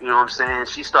 You know what I'm saying?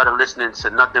 She started listening to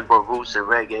nothing but roots and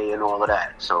reggae and all of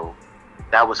that. So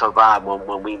that was her vibe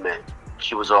when we met.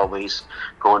 She was always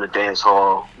going to dance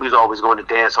hall. We was always going to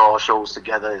dance hall shows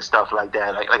together and stuff like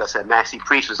that. Like I said, Maxie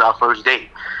Priest was our first date.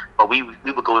 But we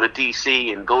would go to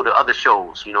DC and go to other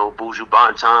shows, you know, Buju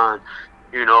Banton.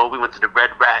 You know, we went to the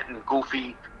Red Rat and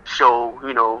Goofy show,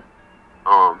 you know.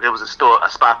 There was a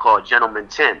spot called Gentleman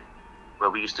 10 where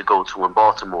we used to go to in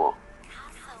Baltimore,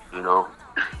 you know.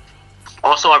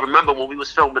 Also, I remember when we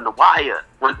was filming The Wire,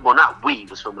 when they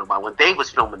was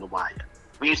filming The Wire,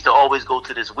 we used to always go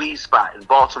to this weed spot in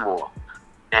Baltimore,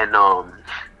 and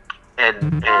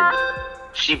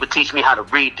she would teach me how to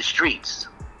read the streets,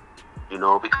 you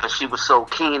know, because she was so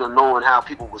keen on knowing how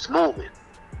people was moving,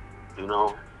 you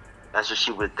know. That's what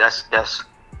she would.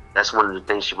 That's one of the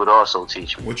things she would also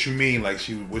teach me. What you mean, like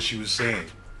what she was saying?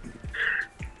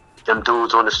 Them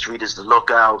dudes on the street is the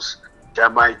lookouts.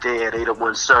 Them right there, they the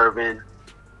ones serving.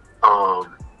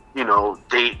 You know,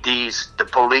 the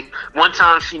police. One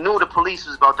time she knew the police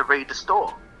was about to raid the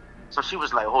store, so she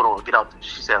was like, "Hold on, get out."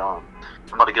 She said, "I'm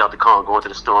about to get out the car and go into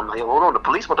the store." I'm like, "Hold on, the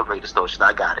police want to raid the store." She said,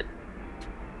 "I got it."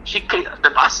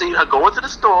 I seen her go into the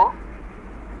store.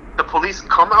 The police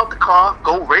come out the car,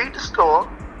 go raid the store.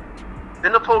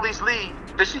 Then the police leave.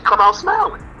 Then she come out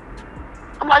smiling.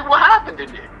 I'm like, "What happened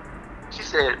in there?" She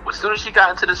said, as soon as she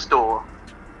got into the store,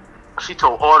 she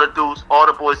told all the dudes, all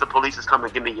the boys, the police is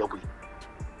coming, give me your weed.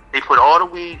 They put all the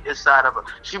weed inside of her.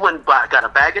 She went and got a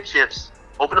bag of chips,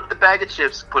 opened up the bag of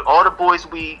chips, put all the boys'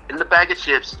 weed in the bag of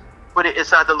chips, put it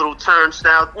inside the little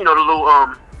turnstile, you know, the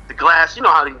little, the glass, you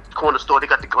know how the corner store, they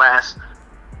got the glass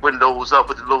windows up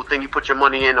with the little thing you put your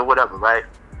money in or whatever, right?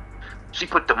 She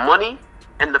put the money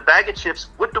and the bag of chips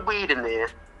with the weed in there,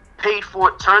 paid for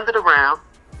it, turned it around,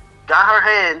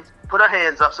 put her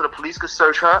hands up so the police could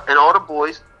search her and all the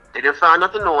boys. They didn't find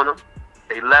nothing on them.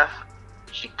 They left.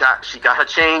 She got her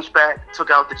change back, took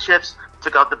out the chips,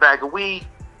 took out the bag of weed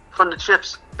from the chip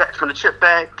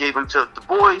bag, gave them to the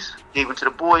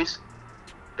boys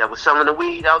that was selling the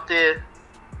weed out there,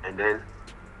 and then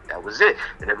that was it.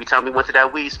 And every time we went to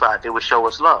that weed spot, they would show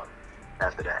us love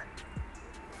after that.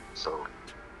 So,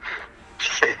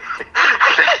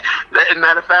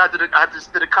 matter of fact, I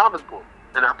just did a comic book.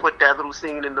 and I put that little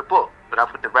scene in the book. But I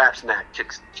put the rap snack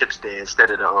chips there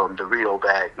instead of the Dorito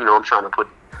bag. You know, I'm trying to put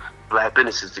black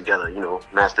businesses together. You know,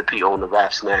 Master P owned the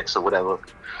rap snacks or whatever.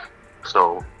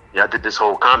 So yeah, I did this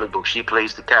whole comic book. She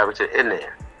plays the character in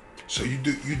there. So you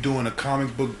doing a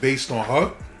comic book based on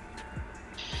her?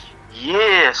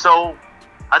 Yeah. So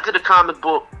I did a comic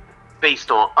book based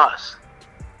on us,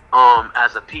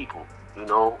 as a people. You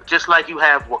know, just like you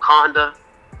have Wakanda,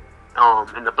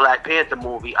 in the Black Panther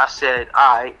movie. I said,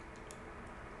 I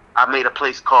made a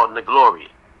place called Negloria,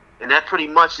 and that pretty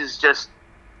much is just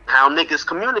how niggas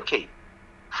communicate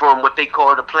from what they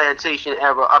call the plantation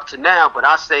era up to now. But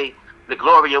I say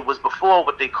Negloria was before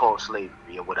what they call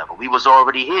slavery or whatever. We was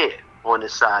already here on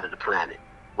this side of the planet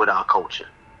with our culture.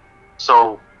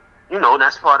 So, you know,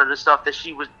 that's part of the stuff that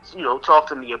she was, you know, talk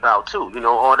to me about too. You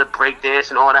know, all the break dance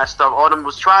and all that stuff. All them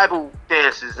was tribal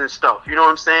dances and stuff. You know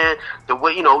what I'm saying? The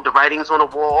way, you know, the writings on the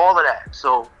wall, all of that.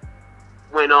 So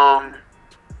when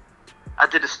I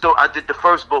did the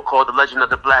first book called The Legend of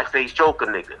the Blackface Joker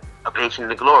Nigga of Ancient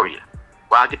Negloria,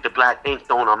 where I get the black ink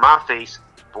thrown on my face.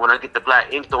 But when I get the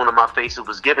black ink thrown on my face, it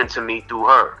was given to me through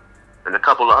her and a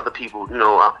couple of other people. You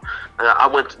know, I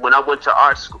went to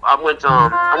art school. I went to a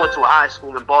high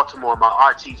school in Baltimore. My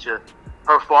art teacher,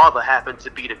 her father happened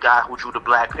to be the guy who drew the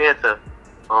Black Panther,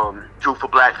 drew for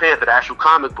Black Panther, the actual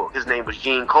comic book. His name was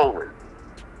Gene Colan.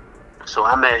 So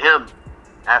I met him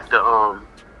after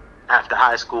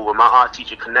high school, when my art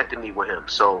teacher connected me with him.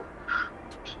 So,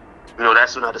 you know,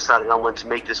 that's when I decided I wanted to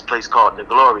make this place called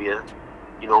Negloria.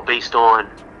 You know, based on,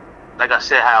 like I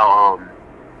said, how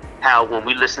when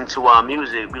we listen to our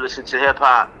music, we listen to hip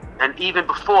hop, and even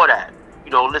before that,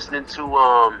 you know, listening to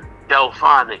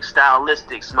Delphonics,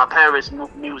 Stylistics, my parents'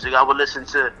 music, I would listen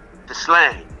to the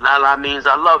slang. La la means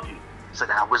I love you. So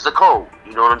that was the code.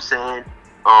 You know what I'm saying?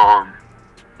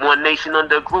 One nation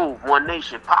under a groove, one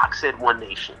nation. Pac said one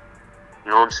nation. You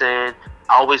know what I'm saying?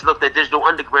 I always looked at Digital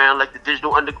Underground like the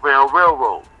Digital Underground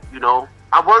Railroad. You know,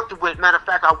 matter of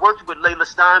fact, I worked with Layla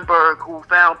Steinberg, who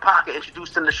found Pac and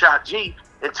introduced him to Shock G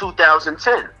in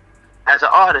 2010. As an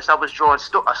artist, I was drawing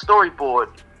a storyboard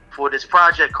for this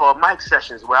project called Mic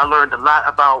Sessions, where I learned a lot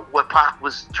about what Pac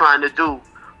was trying to do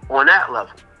on that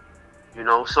level. You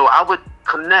know, so I would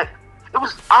connect. It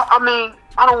was, I mean,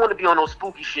 I don't want to be on no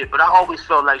spooky shit, but I always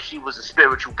felt like she was a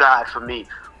spiritual guide for me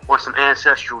on some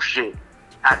ancestral shit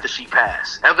after she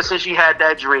passed. Ever since she had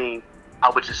that dream, I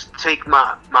would just take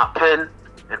my pen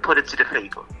and put it to the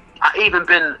paper. I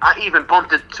even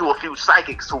bumped into a few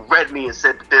psychics who read me and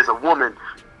said that there's a woman,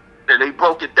 and they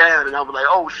broke it down, and I was like,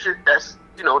 oh shit, that's,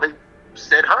 you know, they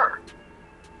said her.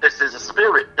 This is a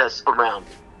spirit that's around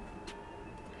me.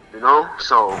 You know,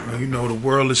 so. You know, the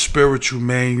world is spiritual,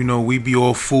 man. You know, we be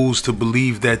all fools to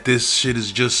believe that this shit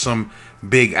is just some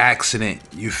big accident.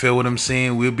 You feel what I'm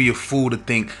saying? We'll be a fool to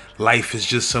think life is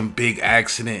just some big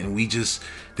accident and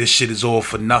this shit is all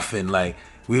for nothing. Like,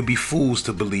 we'll be fools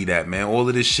to believe that, man. All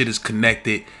of this shit is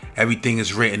connected. Everything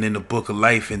is written in the book of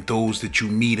life, and those that you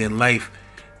meet in life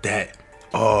that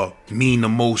mean the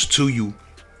most to you,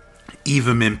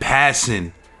 even in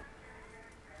passing,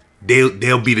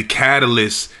 they'll be the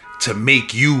catalyst to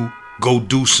make you go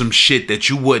do some shit that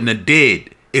you wouldn't have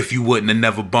did if you wouldn't have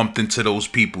never bumped into those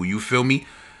people. You feel me?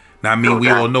 Now, I mean, we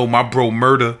all know my bro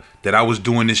Murder that I was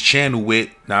doing this channel with.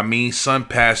 Now, I mean, son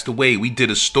passed away. We did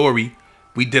a story.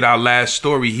 We did our last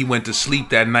story. He went to sleep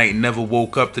that night and never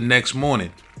woke up the next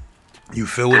morning. You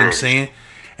feel what I'm saying?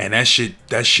 And that shit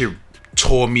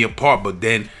tore me apart. But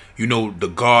then, you know, the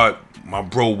God, my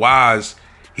bro Wise,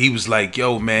 he was like,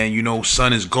 yo, man, you know,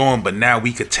 son is gone, but now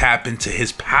we could tap into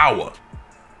his power.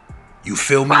 You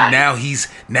feel me? Right.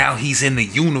 Now he's in the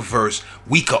universe.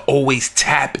 We could always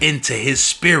tap into his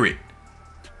spirit.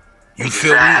 You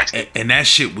feel me? And that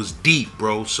shit was deep,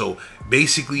 bro. So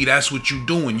basically, that's what you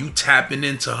doing. You tapping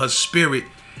into her spirit,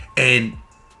 and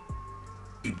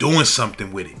you doing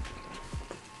something with it.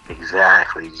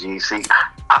 Exactly, G. See,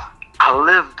 I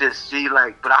live this, G.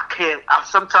 Like, but I can't.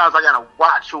 Sometimes I gotta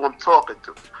watch who I'm talking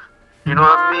to. You know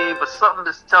what I mean? But something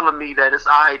is telling me that it's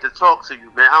alright to talk to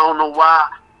you, man. I don't know why.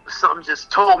 But something just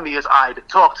told me it's alright to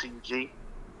talk to you, G.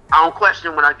 I don't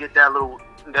question when I get that little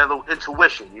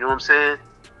intuition. You know what I'm saying?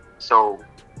 So,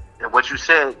 and what you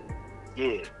said,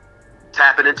 yeah,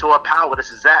 tapping into our power.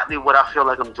 That's exactly what I feel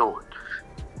like I'm doing.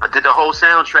 I did the whole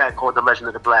soundtrack called The Legend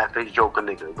of the Blackface Joker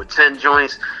Nigga with 10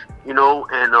 joints, you know,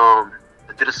 and I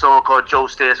did a song called Joe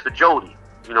stands for Jody,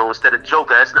 you know, instead of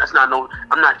Joker. That's not no,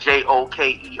 I'm not Joker,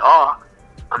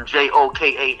 I'm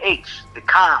Jokah, the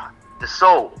Ka, the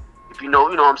soul. If you know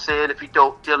what I'm saying, if you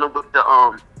don't dealing with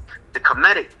the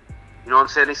comedic, you know what I'm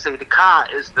saying, they say the Ka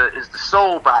is the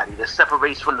soul body that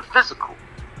separates from the physical.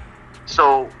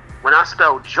 So when I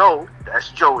spell Joe, that's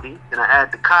Jody. Then I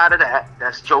add the Ka to that,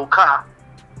 that's Joe Ka.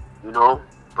 You know,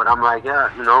 but I'm like,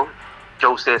 yeah, you know,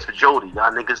 Joe stands for Jody.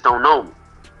 Y'all niggas don't know me.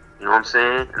 You know what I'm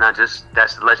saying? And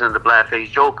that's the legend of the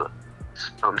Black-Faced Joker.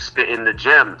 I'm spitting the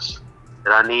gems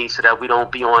that I need so that we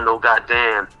don't be on no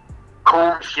goddamn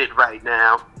coon shit right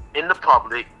now in the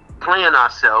public, playing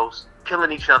ourselves,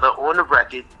 killing each other on the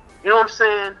record. You know what I'm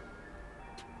saying?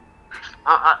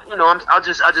 I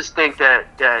just think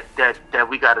that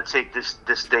we got to take this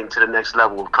thing to the next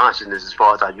level of consciousness as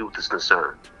far as our youth is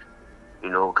concerned. You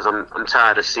know, because I'm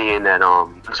tired of seeing that.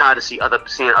 I'm tired of seeing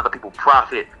other people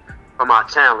profit from our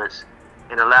talents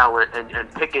and allowing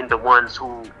and picking the ones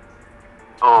who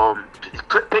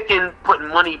putting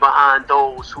money behind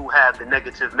those who have the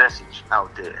negative message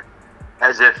out there,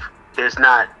 as if there's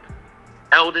not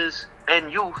elders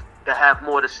and youth that have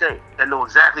more to say, that know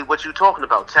exactly what you're talking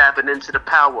about, tapping into the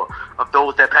power of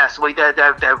those that pass away,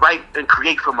 that write and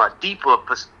create from a deeper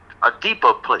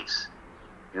place,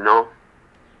 you know.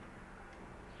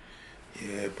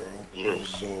 Yeah, bro. Yeah.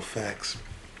 Those are all facts.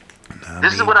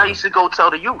 This is what I used to go tell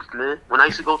the youth, man. When I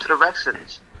used to go to the rec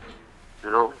centers,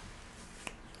 you know.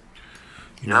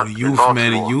 You know, the youth,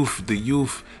 man. The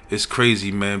youth is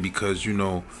crazy, man, because you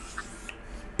know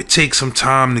it takes some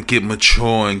time to get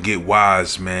mature and get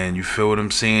wise, man. You feel what I'm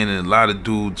saying? And a lot of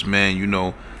dudes, man, you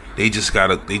know, they just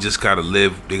gotta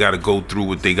live. They gotta go through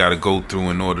what they gotta go through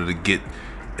in order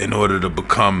to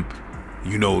become,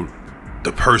 you know,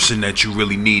 the person that you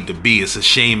really need to be. It's a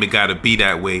shame it gotta be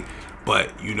that way,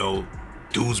 but you know,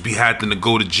 dudes be having to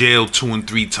go to jail 2 and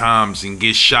 3 times and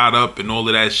get shot up and all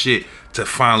of that shit to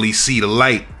finally see the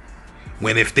light.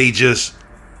 When if they just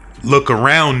look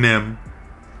around them,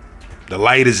 the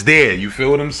light is there. You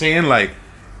feel what I'm saying? Like,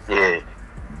 yeah,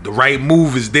 the right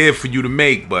move is there for you to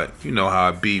make. But you know how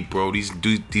it be, bro. These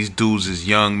dudes is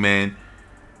young, man.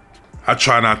 I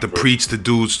try not to preach to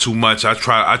dudes too much. I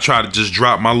try to just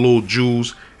drop my little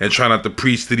jewels and try not to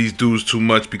preach to these dudes too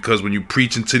much, because when you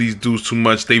preaching to these dudes too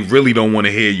much, they really don't want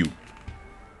to hear you.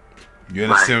 You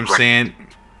understand what I'm saying?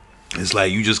 It's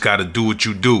like you just gotta do what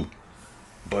you do.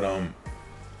 But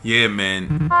yeah,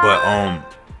 man. But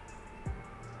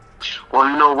well,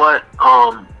 you know what?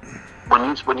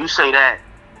 When you say that,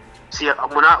 see,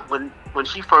 when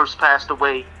she first passed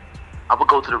away, I would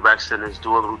go to the rec centers,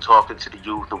 do a little talking to the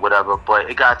youth or whatever. But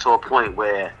it got to a point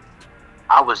where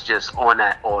I was just on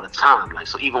that all the time. Like,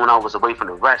 so even when I was away from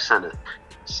the rec centers,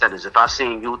 if I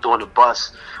seen youth on the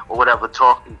bus or whatever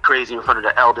talking crazy in front of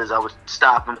the elders, I would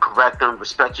stop them, correct them,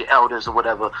 respect your elders or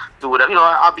whatever, do whatever. You know,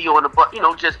 I'll be on the bus, you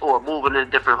know, just or moving in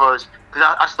different hoods,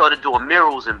 because I started doing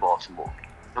murals in Baltimore.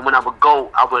 And when I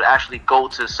would actually go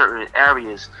to certain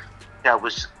areas that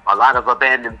was a lot of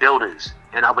abandoned buildings,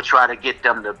 and I would try to get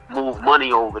them to move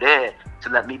money over there to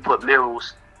let me put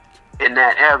murals in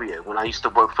that area when I used to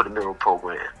work for the mural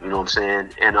program. You know what I'm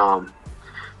saying?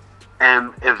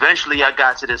 And eventually I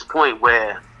got to this point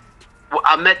where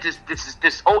I met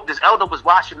this elder was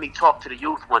watching me talk to the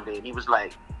youth one day, and he was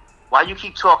like, "Why you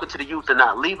keep talking to the youth and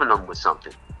not leaving them with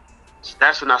something?" So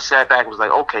that's when I sat back and was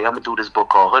like, "Okay, I'm gonna do this book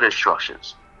called Hood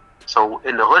Instructions." So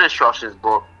in the Hood Instructions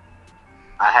book,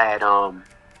 I had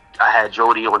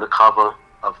JODI on the cover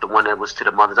of the one that was to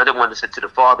the mothers. I didn't want to say to the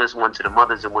fathers, one to the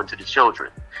mothers, and one to the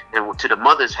children. And to the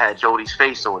mothers had JODI's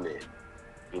face on there,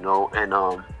 you know. And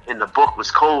in the book was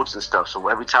codes and stuff. So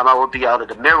every time I would be out at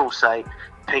the mural site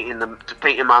painting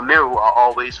my mural, I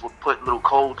always would put little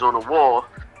codes on the wall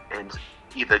and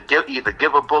either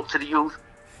give a book to the youth,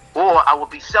 or I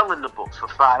would be selling the books for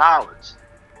 $5,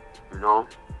 you know.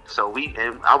 So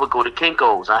I would go to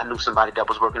Kinko's. I knew somebody that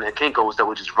was working at Kinko's that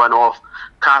would just run off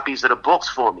copies of the books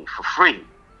for me for free,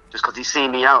 just because he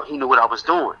seen me out. He knew what I was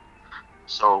doing.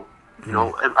 So, you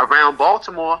know, around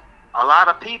Baltimore, a lot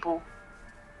of people,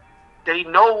 they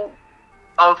know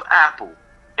of Apple.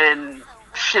 And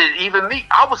shit, even me,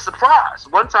 I was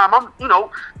surprised. One time,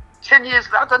 10 years,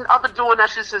 I've been doing that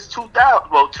shit since 2000.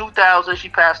 Well, 2000, she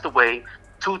passed away.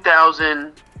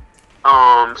 2000,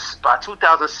 by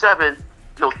 2007,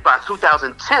 by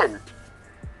 2010,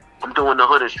 I'm doing the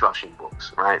Hood Instruction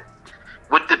books, right?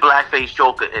 With the Black-Faced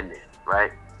Joker in there,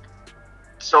 right?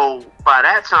 So by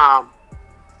that time,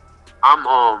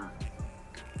 I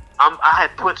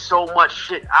had put so much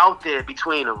shit out there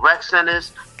between the rec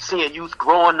centers, seeing youth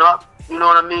growing up, you know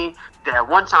what I mean? That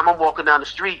one time I'm walking down the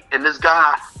street and this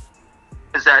guy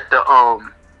is at the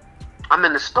I'm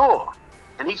in the store,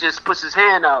 and he just puts his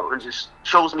hand out and just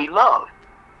shows me love.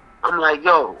 I'm like,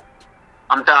 yo,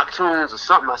 I'm Doc Toonz or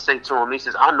something. I say to him, he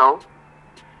says, I know.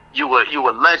 You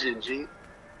a legend, G.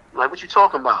 I'm like, what you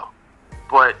talking about?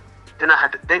 But then I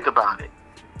had to think about it.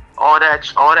 All that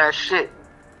shit,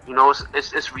 You know,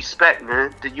 it's respect,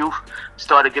 man. The youth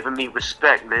started giving me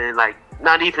respect, man. Like,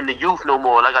 not even the youth no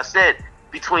more. Like I said,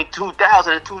 between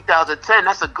 2000 and 2010,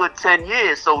 that's a good 10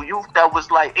 years. So youth that was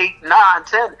like 8, 9,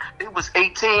 10, it was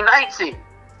 18, 19.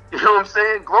 You know what I'm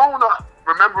saying? Grown up.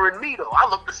 Remembering me, though. I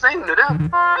look the same to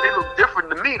them. They look different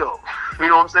to me, though. You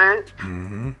know what I'm saying?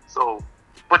 Mm-hmm. So,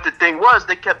 but the thing was,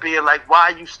 they kept being like,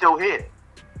 why are you still here?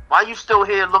 Why are you still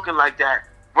here looking like that,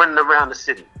 running around the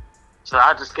city? So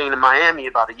I just came to Miami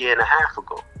about 1.5 years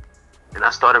ago. And I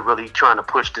started really trying to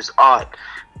push this art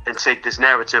and take this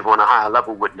narrative on a higher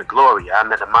level with Gloria. I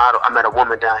met a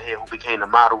woman down here who became the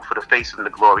model for the face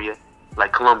of Gloria,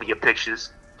 like Columbia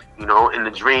Pictures. You know, in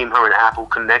the dream, her and Apple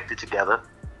connected together.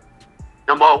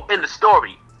 And well, in the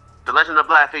story, The Legend of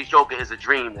the Blackface Joker is a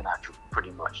dream that I drew,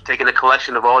 pretty much. Taking a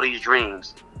collection of all these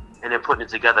dreams and then putting it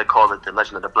together, call it The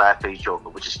Legend of the Blackface Joker,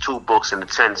 which is 2 books and the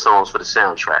 10 songs for the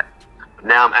soundtrack. But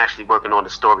now I'm actually working on the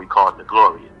story called The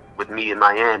Gloria, with me in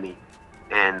Miami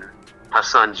and her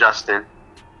son Justin.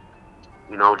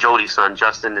 You know, JODI's son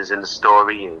Justin is in the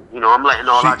story, and you know, I'm letting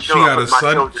all our children.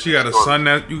 She got a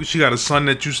son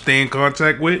that you stay in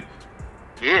contact with.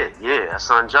 Yeah, her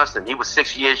son Justin. He was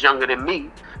 6 years younger than me,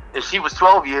 and she was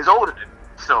 12 years older than me.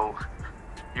 So,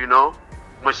 you know,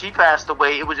 when she passed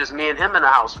away, it was just me and him in the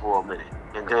house for a minute.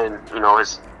 And then, you know,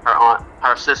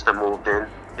 her sister moved in,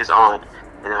 his aunt,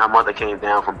 and her mother came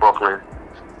down from Brooklyn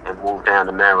and moved down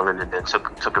to Maryland, and then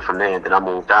took it from there. And then I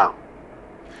moved out.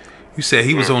 You said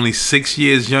he was only 6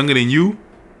 years younger than you?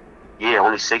 Yeah,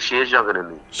 only 6 years younger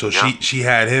than me. So she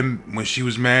had him when she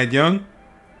was mad young?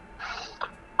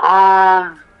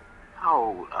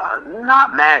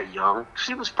 Not mad young.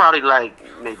 She was probably like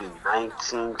maybe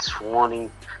 19, 20.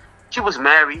 She was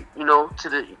married, you know,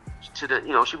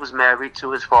 she was married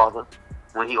to his father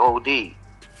when he OD'd, you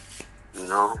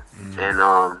know, and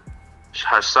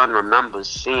her son remembers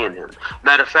seeing him.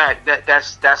 Matter of fact,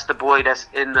 that's the boy that's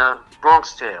in the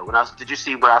Bronx Tale. Did you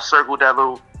see where I circled that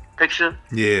little picture?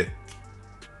 Yeah.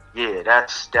 Yeah,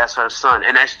 that's her son,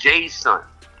 and that's Jay's son,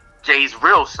 Jay's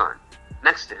real son,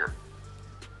 next to him,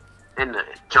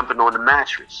 jumping on the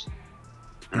mattress.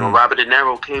 You know, Robert De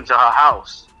Niro came to her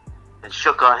house and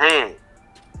shook her hand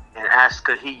and asked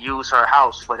could he use her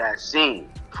house for that scene,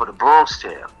 for the Bronx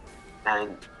Tale,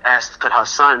 and asked could her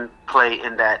son play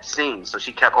in that scene. So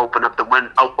she kept opening up the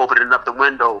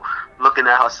window, looking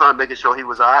at her son, making sure he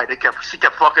was all right. She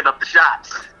kept fucking up the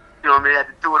shots. You know what I mean? Had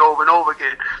to do it over and over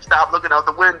again. Stop looking out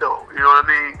the window. You know what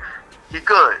I mean? He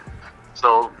good.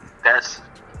 So that's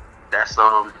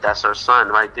her son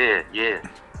right there. Yeah.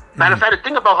 Matter of fact, the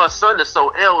thing about her son that's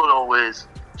so ill though is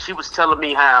she was telling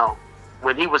me how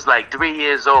when he was like 3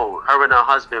 years old, her and her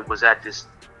husband was at this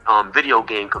video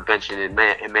game convention in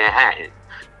Manhattan,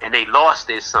 and they lost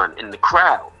their son in the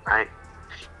crowd, right?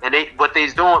 And what they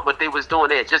was doing,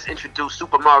 they had just introduced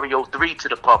Super Mario 3 to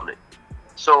the public.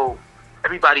 So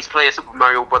everybody's playing Super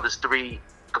Mario Brothers 3,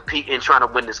 competing, trying to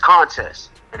win this contest.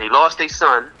 And they lost their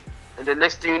son. And then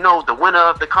next thing you know, the winner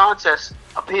of the contest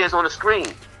appears on the screen.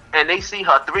 And they see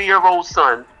her 3-year-old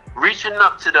son reaching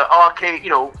up to the arcade, you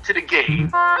know, to the game,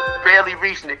 barely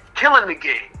reaching it, killing the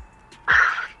game.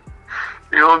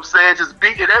 You know what I'm saying? Just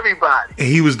beating everybody. And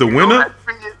he was the winner?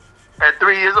 At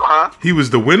 3 years old, huh? He was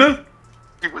the winner?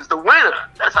 He was the winner.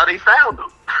 That's how they found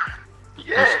him.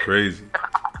 Yeah. That's crazy.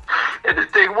 And the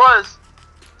thing was,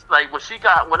 like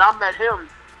when I met him,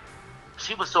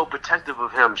 she was so protective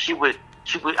of him.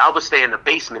 I would stay in the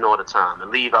basement all the time and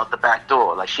leave out the back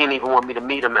door. Like she didn't even want me to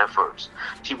meet him at first.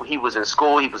 He was in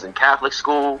school. He was in Catholic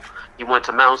school. He went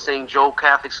to Mount St. Joe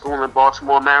Catholic School in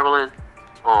Baltimore, Maryland.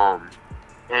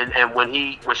 And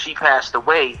when she passed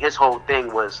away, his whole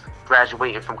thing was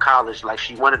graduating from college like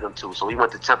she wanted him to. So he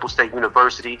went to Temple State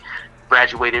University,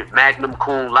 graduated magna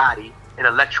cum laude in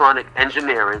electronic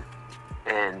engineering,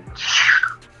 and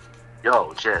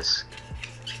just,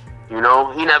 you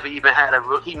know, he never even had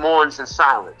he mourns in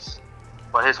silence.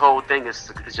 But his whole thing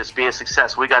is just being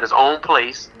successful. He got his own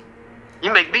place. He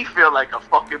make me feel like a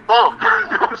fucking bum. You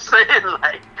know what I'm saying?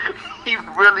 Like, he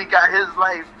really got his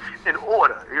life in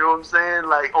order. You know what I'm saying?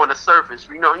 Like, on the surface.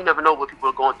 You know, you never know what people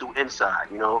are going through inside,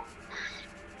 you know?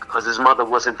 Because his mother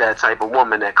wasn't that type of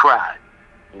woman that cried.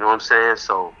 You know what I'm saying?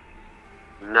 So,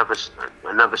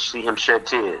 I never see him shed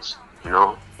tears, you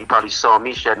know? He probably saw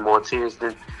me shed more tears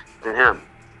than him,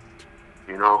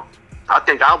 you know? I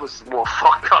think I was more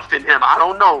fucked up than him. I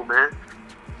don't know, man.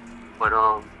 But,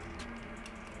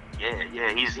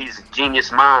 yeah, he's a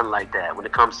genius mind like that when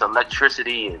it comes to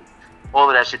electricity and all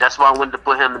of that shit. That's why I wanted to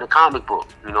put him in the comic book,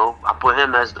 you know? I put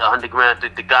him as the underground,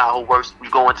 the guy who works, you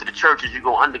go into the churches, you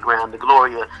go underground. The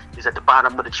Gloria is at the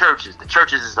bottom of the churches. The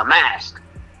churches is a mask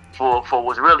for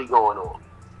what's really going on.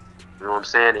 You know what I'm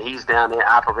saying? And he's down there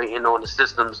operating on the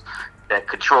systems that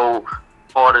control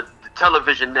all the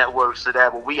television networks, so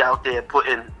that when we out there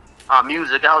putting our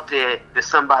music out there, there's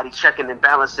somebody checking and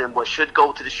balancing what should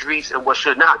go to the streets and what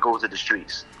should not go to the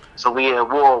streets. So we in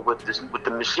war with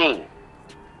the machine.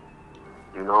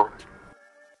 You know?